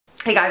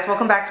Hey guys,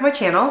 welcome back to my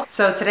channel.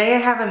 So today I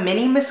have a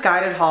mini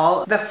Missguided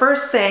haul. The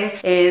first thing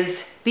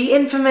is the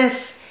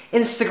infamous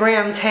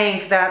Instagram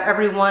tank that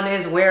everyone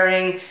is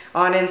wearing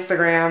on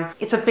Instagram.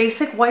 It's a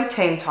basic white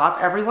tank top,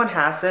 everyone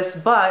has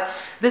this, but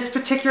this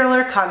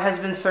particular cut has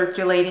been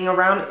circulating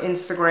around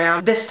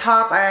Instagram. This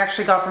top I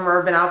actually got from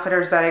Urban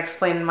Outfitters that I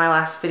explained in my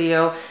last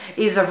video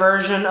is a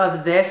version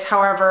of this.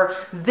 However,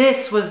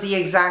 this was the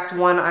exact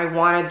one I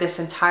wanted this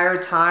entire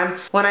time.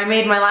 When I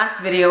made my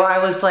last video, I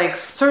was like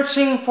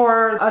searching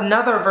for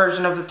another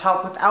version of the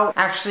top without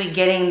actually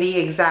getting the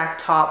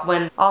exact top,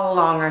 when all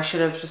along I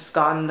should have just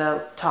gotten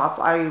the top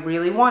I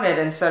really wanted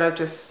instead of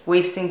just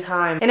wasting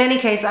time. In any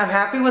case, I'm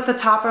happy with the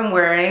top I'm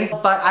wearing,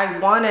 but I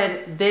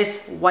wanted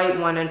this white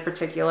one in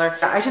particular.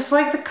 I just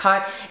like the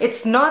cut.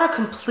 It's not a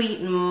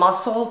complete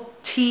muscle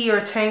tee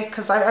or tank,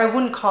 because I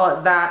wouldn't call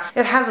it that.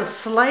 It has a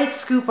slight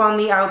scoop on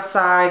the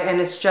outside,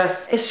 and it's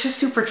just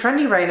super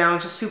trendy right now,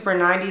 just super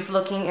 90s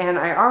looking, and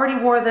I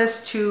already wore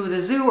this to the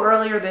zoo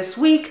earlier this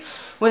week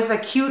with a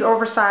cute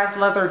oversized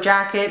leather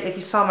jacket. If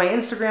you saw my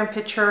Instagram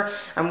picture,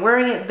 I'm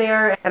wearing it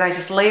there, and I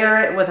just layer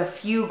it with a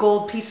few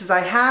gold pieces I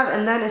have,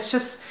 and then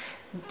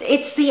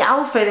it's the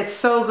outfit. It's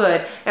so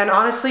good. And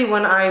honestly,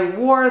 when I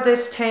wore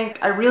this tank,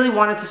 I really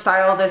wanted to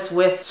style this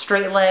with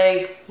straight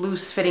leg,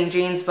 loose fitting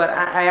jeans, but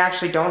I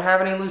actually don't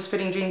have any loose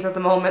fitting jeans at the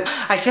moment.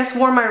 I just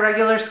wore my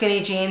regular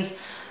skinny jeans,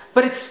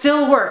 but it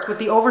still worked. With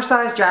the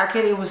oversized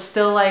jacket, it was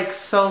still like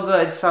so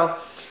good. So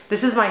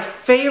this is my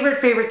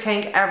favorite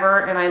tank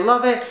ever, and I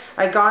love it.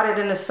 I got it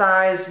in a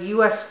size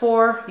US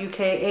 4, UK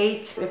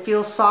 8. It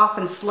feels soft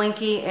and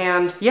slinky,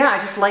 and yeah, I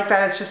just like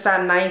that. It's just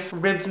that nice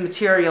ribbed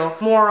material.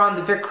 More on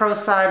the Vicro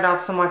side,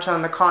 not so much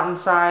on the cotton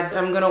side.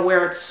 I'm gonna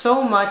wear it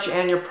so much,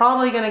 and you're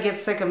probably gonna get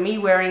sick of me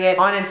wearing it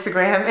on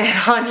Instagram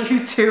and on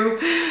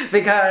YouTube,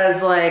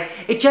 because like,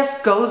 it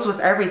just goes with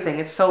everything.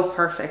 It's so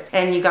perfect.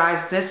 And you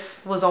guys,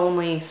 this was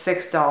only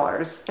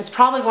 $6. It's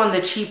probably one of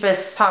the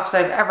cheapest tops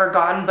I've ever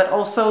gotten, but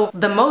also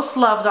the most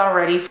loved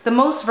already, the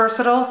most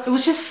versatile. It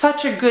was just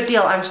such a good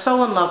deal. I'm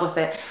so in love with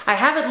it. I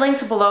have it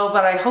linked below,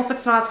 but I hope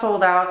it's not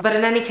sold out. But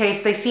in any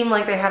case, they seem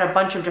like they had a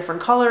bunch of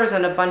different colors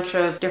and a bunch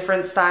of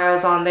different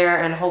styles on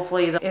there, and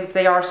hopefully if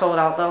they are sold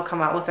out, they'll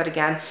come out with it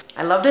again.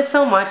 I loved it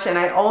so much, and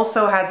I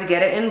also had to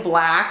get it in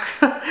black,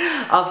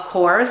 of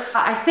course.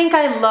 I think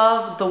I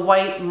love the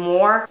white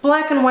more.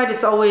 Black and white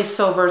is always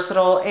so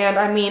versatile, and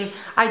I mean,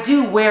 I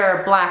do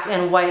wear black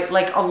and white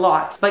like a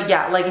lot. But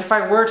yeah, like if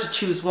I were to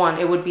choose one,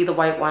 it would be the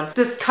white one.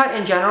 This cut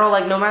in general,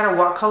 like no matter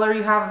what color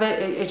you have of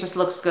it, it just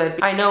looks good.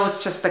 I know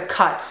it's just the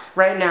cut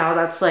right now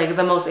that's like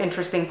the most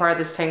interesting part of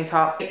this tank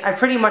top. I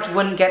pretty much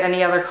wouldn't get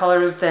any other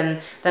colors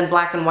than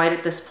black and white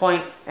at this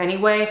point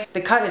anyway.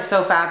 The cut is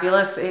so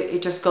fabulous,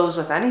 it just goes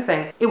with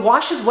anything. It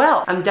washes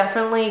well. I'm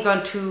definitely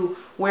going to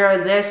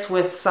wear this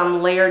with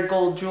some layered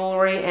gold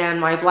jewelry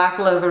and my black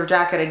leather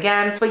jacket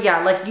again. But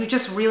yeah, like you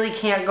just really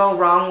can't go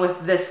wrong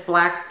with this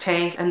black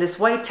tank and this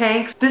white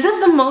tank. This is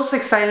the most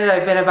excited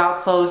I've been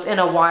about clothes in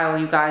a while,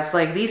 you guys.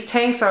 Like these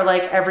tanks are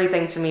like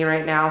everything to me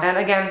right now. And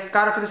again,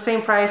 got it for the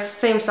same price,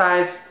 same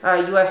size,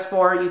 US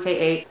 4, UK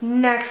 8.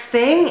 Next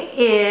thing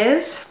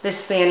is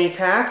this fanny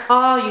pack.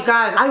 Oh, you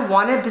guys, I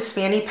wanted this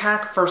fanny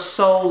pack for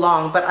so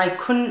long, but I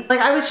couldn't, like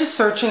I was just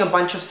searching a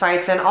bunch of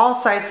sites, and all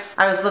sites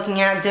I was looking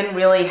at didn't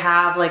really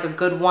have like a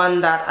good one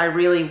that I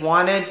really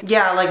wanted.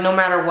 Yeah, like no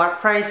matter what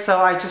price, so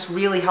I just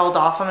really held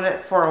off on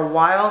it for a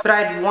while. But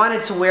I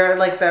wanted to wear it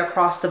like the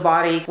across the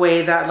body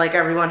way that like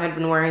everyone had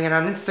been wearing it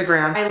on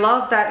Instagram. I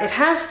love that it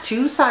has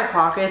two side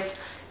pockets,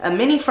 a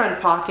mini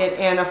front pocket,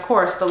 and of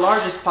course the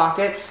largest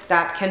pocket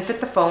that can fit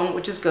the phone,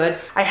 which is good.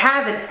 I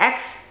have an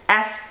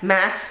XS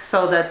Max,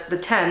 so the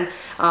 10,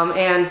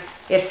 and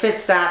it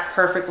fits that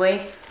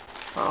perfectly.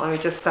 Well, let me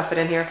just stuff it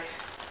in here.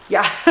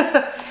 Yeah,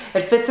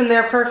 it fits in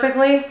there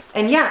perfectly.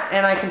 And yeah,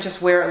 and I can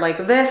just wear it like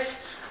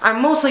this.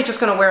 I'm mostly just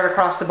gonna wear it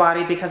across the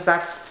body because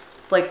that's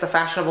like the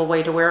fashionable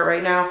way to wear it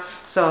right now.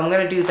 So I'm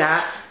gonna do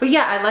that. But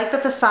yeah, I like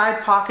that the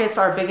side pockets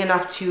are big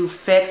enough to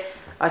fit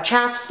a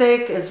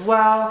chapstick as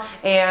well,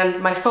 and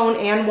my phone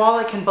and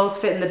wallet can both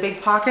fit in the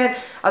big pocket.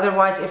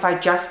 Otherwise, if I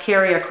just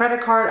carry a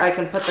credit card, I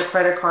can put the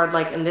credit card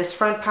like in this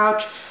front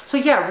pouch. So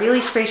yeah,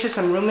 really spacious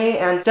and roomy,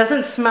 and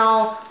doesn't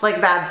smell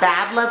like that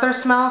bad leather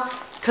smell,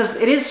 because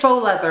it is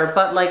faux leather,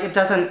 but like it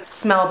doesn't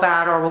smell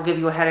bad or will give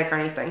you a headache or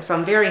anything. So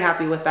I'm very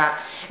happy with that.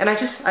 And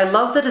I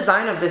love the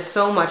design of this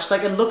so much.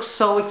 Like it looks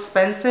so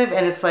expensive,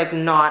 and it's like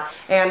not.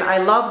 And I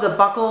love the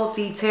buckle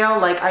detail.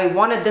 Like I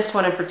wanted this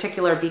one in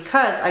particular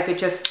because I could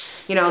just,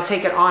 you know,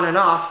 take it on and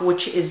off,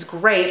 which is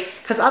great.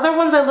 Because other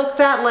ones I looked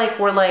at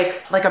were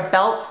like a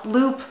belt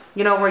loop,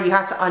 you know, where you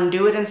have to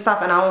undo it and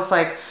stuff, and I was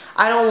like,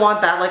 I don't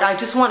want that. Like I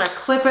just want to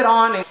clip it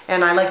on,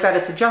 and I like that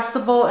it's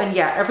adjustable, and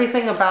yeah,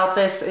 everything about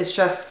this is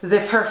just the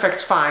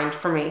perfect find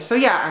for me. So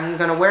yeah, I'm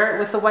gonna wear it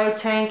with the white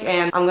tank,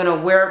 and I'm gonna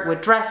wear it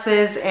with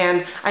dresses,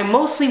 and I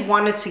mostly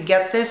wanted to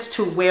get this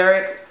to wear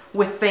it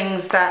with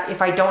things that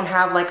if I don't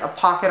have like a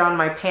pocket on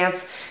my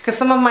pants, because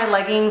some of my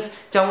leggings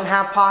don't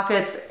have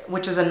pockets,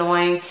 which is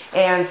annoying,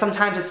 and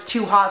sometimes it's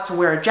too hot to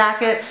wear a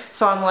jacket,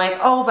 so I'm like,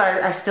 oh,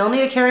 but I still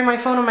need to carry my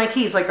phone and my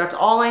keys, like that's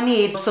all I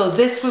need. So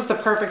this was the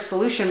perfect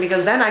solution,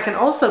 because then I can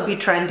also be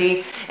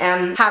trendy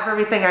and have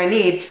everything I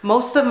need.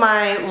 Most of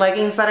my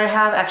leggings that I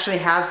have actually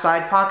have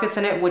side pockets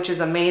in it, which is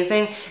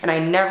amazing, and I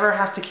never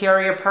have to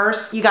carry a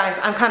purse. You guys,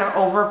 I'm kind of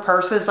over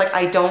purses. Like,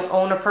 I don't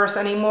own a purse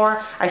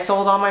anymore. I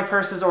sold all my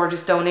purses or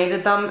just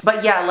donated them.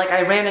 But yeah, like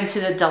I ran into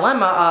the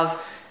dilemma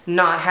of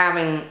not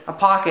having a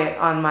pocket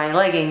on my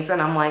leggings,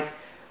 and I'm like,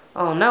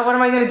 oh no, what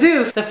am I gonna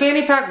do? The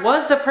fanny pack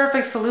was the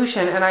perfect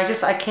solution, and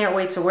I can't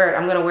wait to wear it.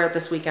 I'm gonna wear it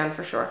this weekend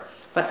for sure.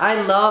 But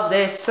I love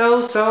this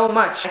so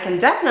much. I can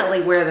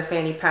definitely wear the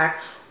fanny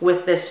pack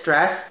with this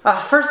dress.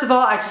 First of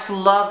all, I just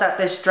love that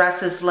this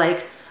dress is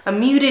like a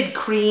muted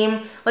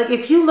cream. Like,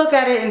 if you look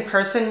at it in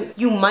person,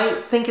 you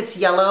might think it's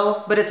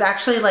yellow, but it's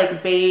actually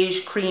like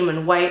beige, cream,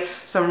 and white.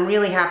 So I'm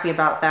really happy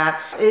about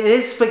that. It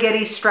is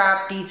spaghetti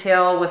strap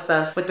detail with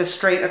the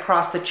straight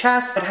across the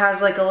chest. It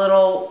has like a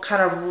little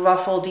kind of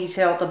ruffle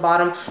detail at the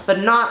bottom, but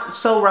not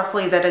so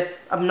ruffly that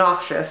it's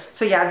obnoxious.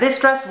 So yeah, this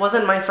dress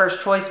wasn't my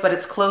first choice, but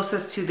it's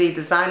closest to the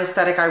design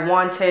aesthetic I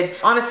wanted.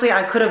 Honestly,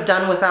 I could have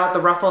done without the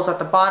ruffles at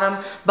the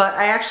bottom, but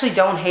I actually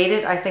don't hate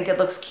it. I think it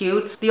looks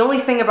cute. The only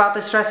thing about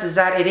this dress is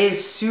that it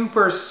is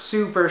super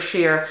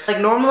sheer. Like,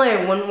 normally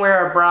I wouldn't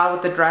wear a bra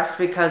with the dress,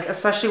 because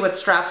especially with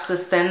straps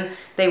this thin,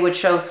 they would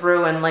show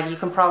through, and like you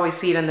can probably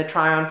see it in the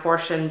try-on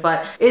portion,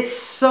 but it's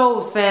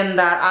so thin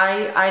that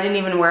I didn't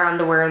even wear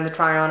underwear in the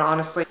try-on,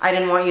 honestly. I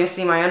didn't want you to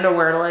see my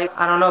underwear. Like,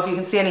 I don't know if you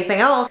can see anything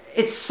else.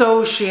 It's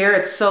so sheer,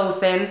 it's so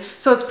thin.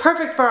 So it's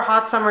perfect for a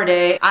hot summer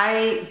day.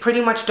 I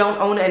pretty much don't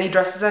own any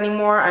dresses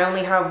anymore. I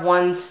only have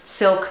one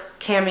silk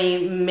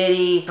cami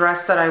midi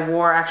dress that I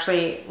wore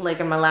actually like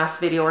in my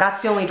last video.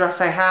 That's the only dress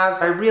I have.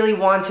 I really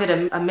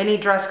wanted a mini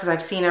dress because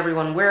I've seen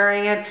everyone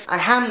wearing it. I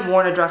hadn't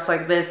worn a dress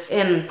like this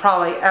in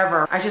probably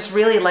ever. I just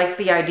really like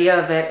the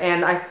idea of it,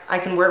 and I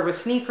can wear it with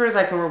sneakers,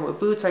 I can wear it with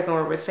boots, I can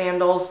wear it with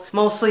sandals.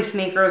 Mostly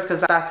sneakers,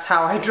 because that's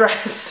how I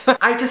dress.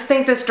 I just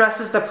think this dress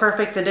is the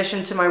perfect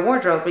addition to my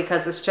wardrobe,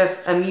 because it's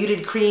just a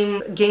muted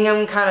cream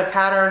gingham kind of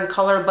pattern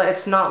color, but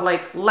it's not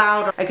like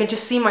loud. I can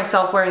just see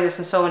myself wearing this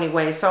in so many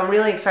ways. So I'm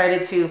really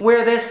excited to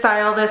wear this,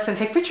 style this, and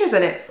take pictures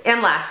in it.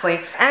 And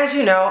lastly, as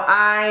you know,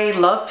 I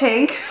love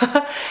pink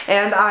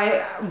and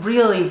I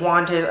really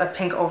wanted a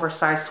pink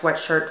oversized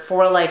sweatshirt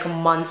for like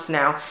months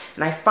now,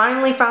 and I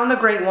finally found a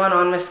great one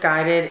on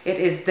Missguided. It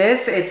is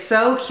this. It's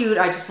so cute.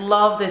 I just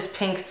love this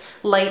pink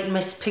light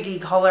Miss Piggy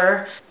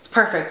color. It's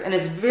perfect, and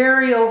it's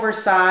very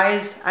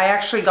oversized. I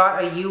actually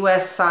got a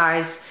US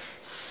size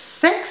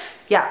 6.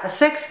 Yeah, a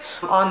 6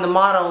 on the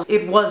model.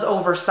 It was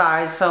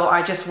oversized, so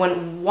I just went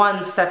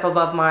one step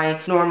above my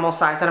normal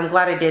size, and I'm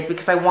glad I did,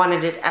 because I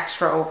wanted it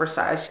extra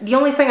oversized. The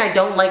only thing I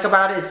don't like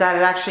about it is that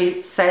it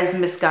actually says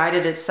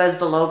Missguided. It says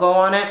the logo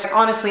on it.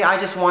 Honestly, I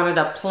just wanted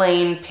a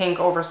plain pink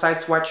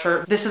oversized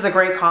sweatshirt. This is a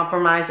great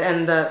compromise,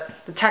 and the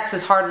text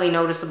is hardly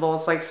noticeable.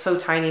 It's like so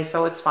tiny,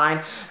 so it's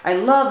fine. I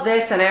love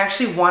this, and I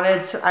actually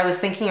I was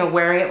thinking of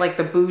wearing it like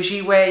the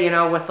bougie way, you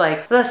know, with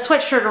like the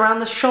sweatshirt around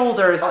the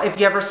shoulders. If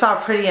you ever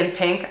saw Pretty in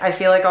Pink, I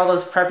feel like all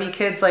those preppy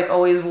kids like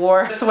always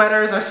wore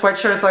sweaters or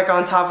sweatshirts like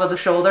on top of the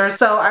shoulders.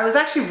 So I was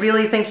actually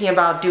really thinking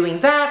about doing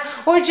that,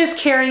 or just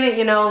carrying it,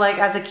 you know, like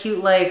as a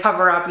cute like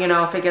cover up, you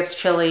know, if it gets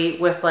chilly,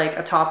 with like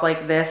a top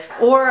like this.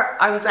 Or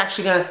I was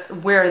actually gonna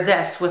wear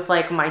this with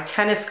like my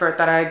tennis skirt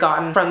that I had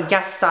gotten from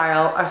Guest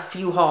Style a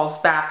few hauls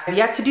back. I've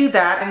yet to do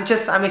that.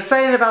 I'm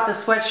excited about the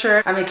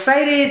sweatshirt. I'm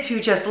excited to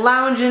just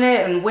lounge in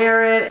it and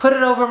wear it, put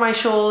it over my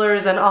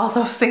shoulders, and all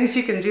those things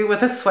you can do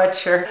with a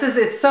sweatshirt.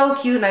 It's so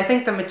cute, and I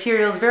think the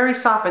material is very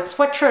soft. It's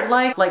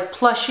sweatshirt-like, like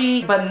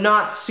plushy, but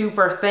not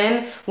super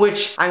thin,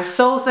 which I'm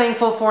so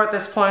thankful for at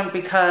this point,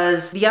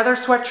 because the other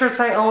sweatshirts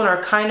I own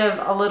are kind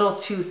of a little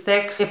too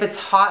thick. If it's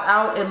hot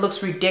out, it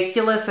looks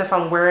ridiculous if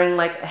I'm wearing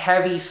like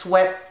heavy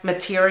sweat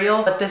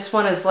material, but this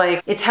one is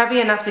like, it's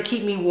heavy enough to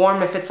keep me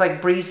warm if it's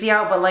like breezy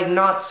out, but like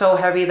not so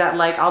heavy that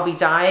like I'll be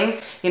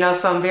dying, you know,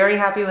 so I'm very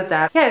happy with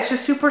that. Yeah, it's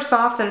just super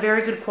soft and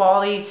very good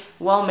quality,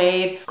 well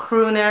made,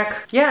 crew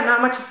neck. Yeah,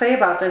 not much to say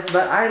about this,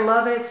 but I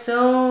love it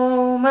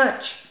so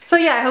much. So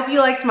yeah, I hope you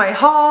liked my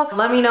haul.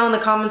 Let me know in the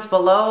comments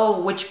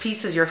below which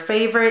piece is your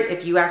favorite,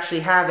 if you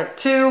actually have it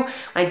too.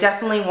 I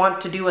definitely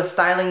want to do a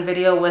styling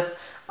video with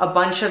a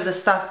bunch of the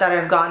stuff that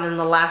I've gotten in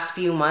the last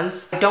few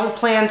months. I don't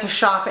plan to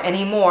shop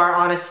anymore,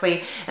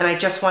 honestly, and I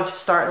just want to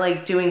start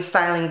like doing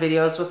styling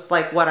videos with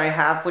like what I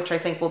have, which I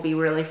think will be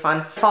really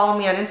fun. Follow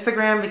me on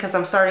Instagram, because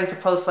I'm starting to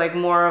post like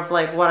more of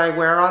like what I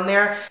wear on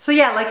there. So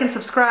yeah, like and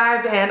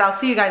subscribe, and I'll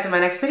see you guys in my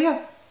next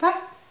video. Bye!